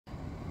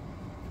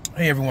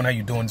Hey everyone, how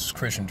you doing? This is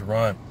Christian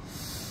Duran.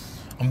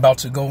 I'm about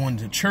to go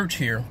into church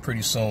here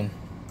pretty soon.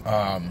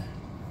 I'm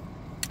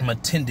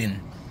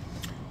attending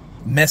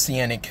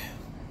Messianic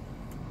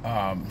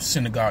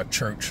Synagogue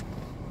Church.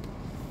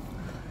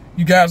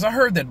 You guys, I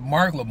heard that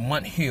Marc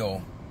Lamont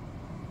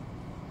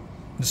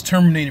was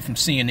terminated from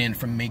CNN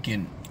for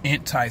making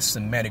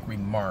anti-Semitic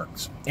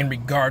remarks in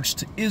regards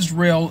to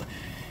Israel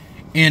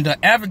and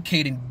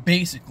advocating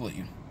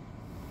basically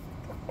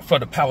for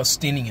the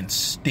Palestinian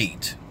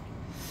state.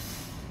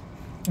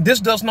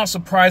 This does not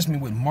surprise me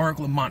with Marc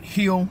Lamont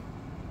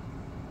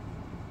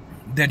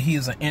that he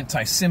is an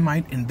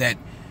anti-Semite and that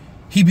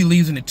he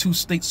believes in a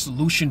two-state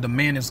solution. The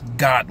man is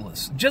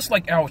godless. Just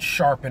like Al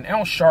Sharpton.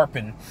 Al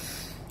Sharpton,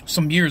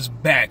 some years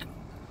back,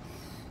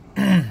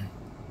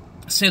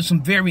 said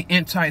some very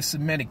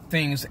anti-Semitic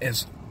things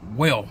as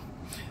well.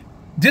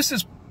 This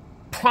is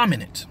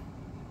prominent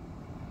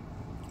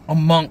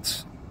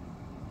amongst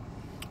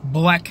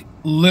black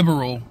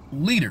liberal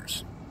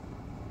leaders.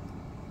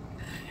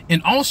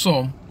 And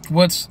also,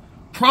 what's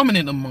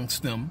prominent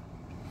amongst them,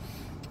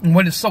 and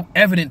what is so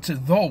evident to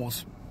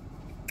those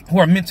who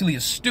are mentally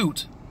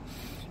astute,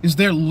 is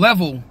their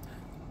level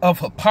of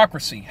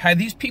hypocrisy. How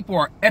these people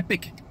are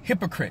epic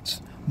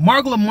hypocrites.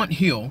 Marc Lamont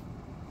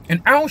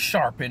and Al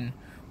Sharpton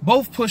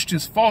both pushed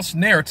this false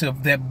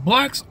narrative that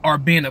blacks are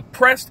being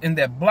oppressed and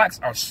that blacks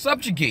are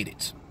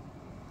subjugated,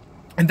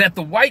 and that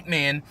the white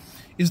man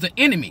is the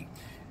enemy.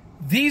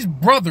 These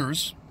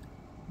brothers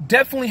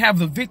definitely have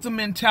the victim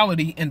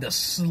mentality and the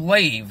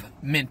slave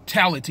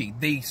mentality.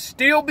 They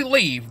still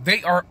believe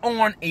they are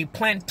on a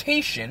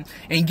plantation,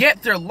 and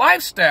yet their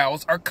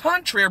lifestyles are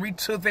contrary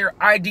to their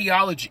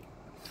ideology.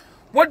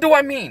 What do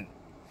I mean?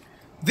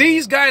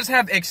 These guys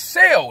have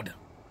excelled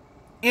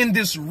in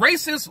this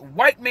racist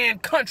white man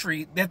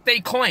country that they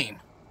claim.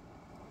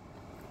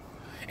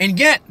 And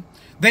yet,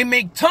 they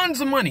make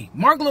tons of money.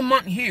 Marc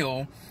Lamont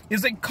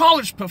is a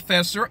college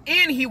professor,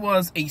 and he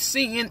was a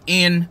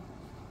CNN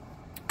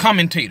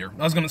commentator.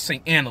 I was going to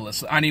say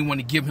analyst. I didn't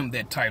want to give him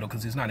that title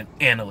because he's not an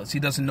analyst. He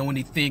doesn't know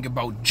anything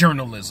about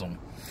journalism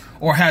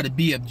or how to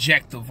be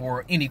objective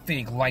or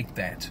anything like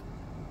that.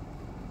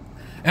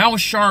 Al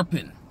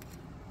Sharpton,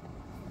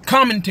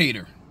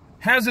 commentator,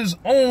 has his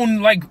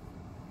own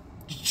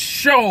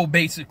show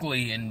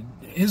basically and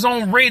his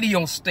own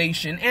radio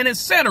station and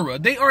etc.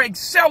 They are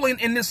excelling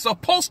in this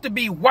supposed to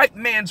be white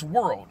man's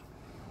world,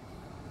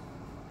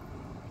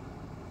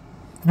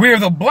 where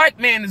the black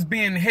man is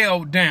being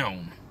held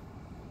down.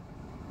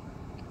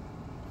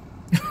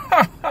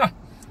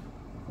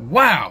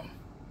 Wow.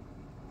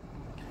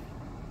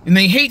 And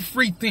they hate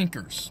free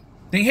thinkers.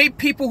 They hate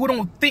people who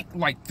don't think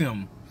like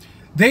them.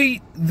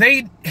 They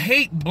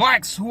hate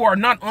blacks who are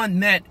not on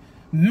that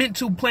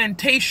mental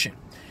plantation.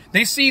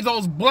 They see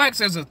those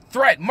blacks as a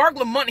threat. Marc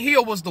Lamont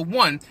was the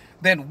one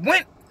that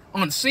went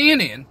on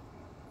CNN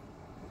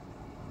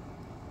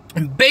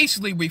and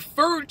basically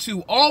referred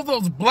to all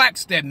those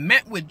blacks that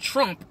met with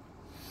Trump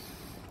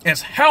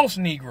as house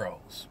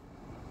Negroes,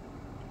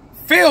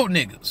 field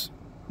niggas.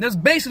 That's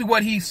basically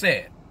what he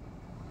said.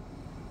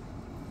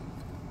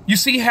 You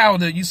see how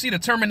you see the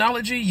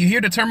terminology? You hear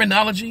the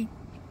terminology?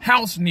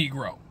 House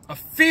Negro, a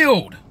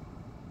field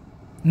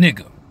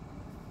nigga.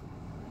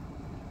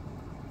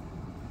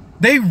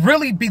 They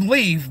really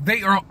believe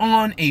they are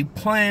on a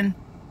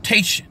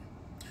plantation.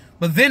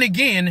 But then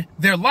again,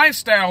 their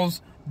lifestyles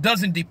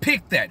doesn't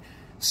depict that.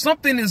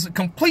 Something is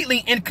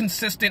completely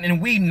inconsistent,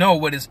 and we know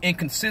what is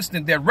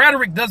inconsistent. Their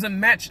rhetoric doesn't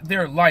match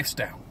their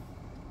lifestyle.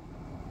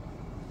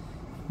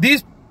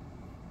 These,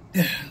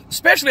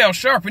 especially Al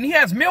Sharpton, he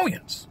has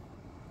millions.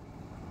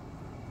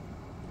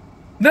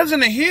 Lives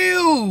in a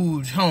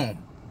huge home.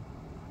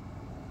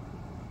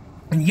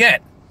 And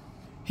yet,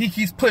 he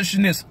keeps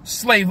pushing this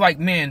slave-like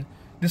man,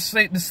 this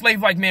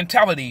slave-like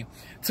mentality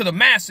to the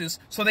masses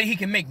so that he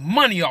can make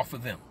money off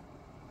of them.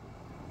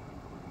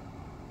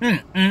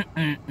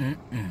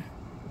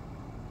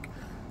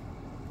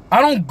 I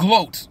don't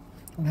gloat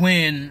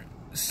when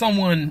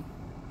someone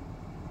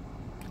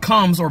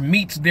comes or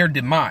meets their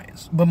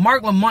demise. But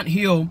Marc Lamont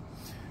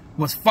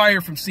was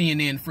fired from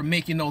CNN for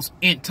making those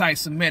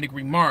anti-Semitic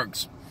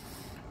remarks.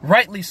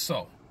 Rightly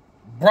so.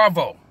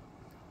 Bravo.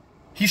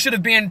 He should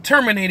have been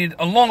terminated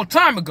a long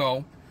time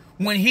ago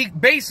when he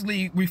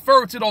basically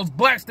referred to those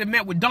blacks that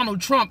met with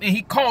Donald Trump and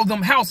he called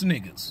them house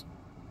niggas.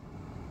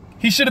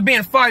 He should have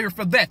been fired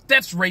for that.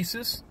 That's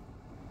racist.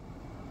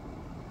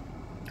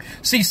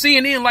 See,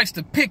 CNN likes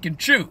to pick and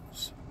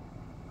choose.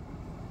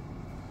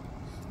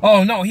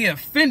 Oh no, he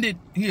offended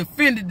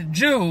the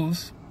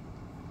Jews.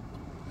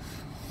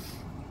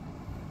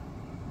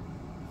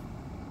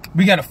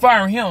 We got to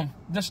fire him.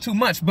 That's too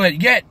much.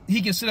 But yet,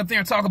 he can sit up there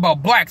and talk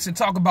about blacks and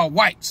talk about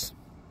whites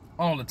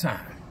all the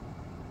time.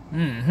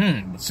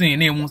 But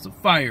CNN wants to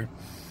fire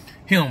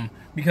him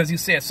because he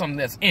said something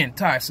that's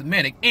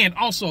anti-Semitic. And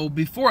also,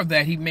 before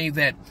that, he made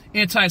that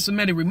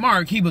anti-Semitic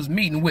remark. He was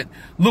meeting with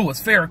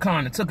Louis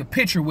Farrakhan and took a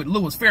picture with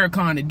Louis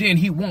Farrakhan, and then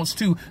he wants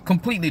to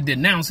completely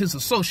denounce his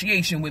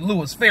association with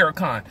Louis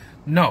Farrakhan.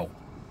 No.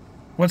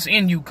 What's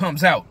in you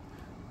comes out.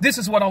 This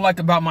is what I like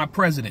about my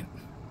president.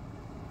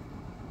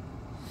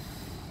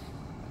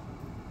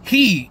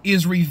 He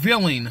is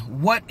revealing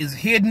what is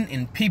hidden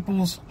in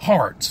people's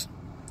hearts,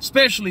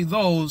 especially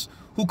those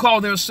who call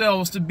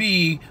themselves to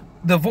be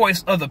the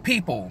voice of the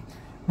people.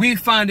 We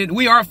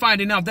are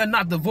finding out they're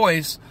not the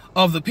voice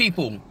of the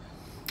people.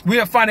 We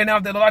are finding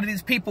out that a lot of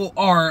these people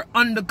are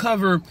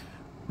undercover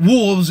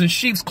wolves in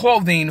sheep's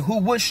clothing who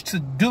wish to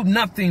do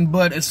nothing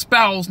but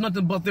espouse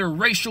nothing but their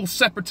racial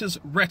separatist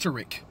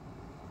rhetoric,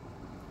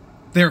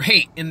 their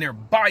hate and their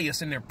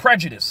bias and their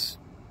prejudice.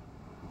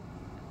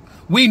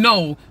 We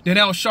know that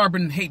Al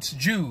Sharpton hates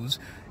Jews,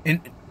 and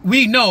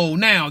we know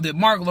now that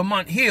Marc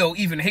Lamont Hill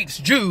even hates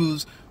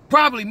Jews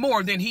probably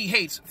more than he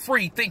hates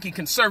free-thinking,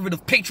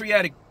 conservative,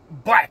 patriotic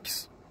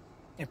blacks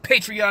and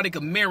patriotic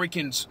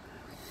Americans.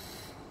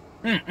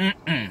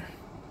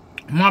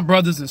 My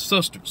brothers and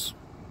sisters,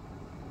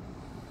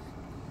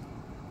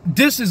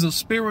 this is a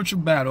spiritual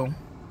battle,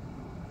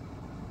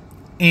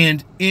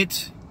 and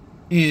it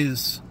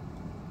is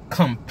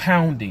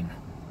compounding.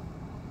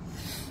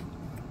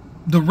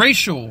 The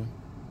racial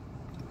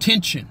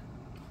tension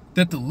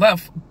that the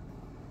left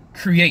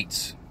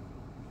creates,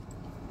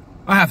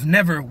 I have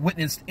never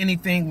witnessed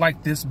anything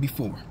like this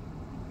before.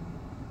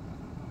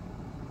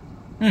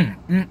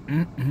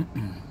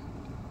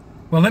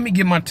 Well, let me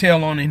get my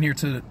tail on in here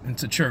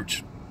into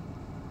church.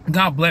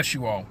 God bless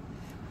you all,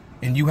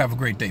 and you have a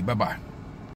great day. Bye-bye.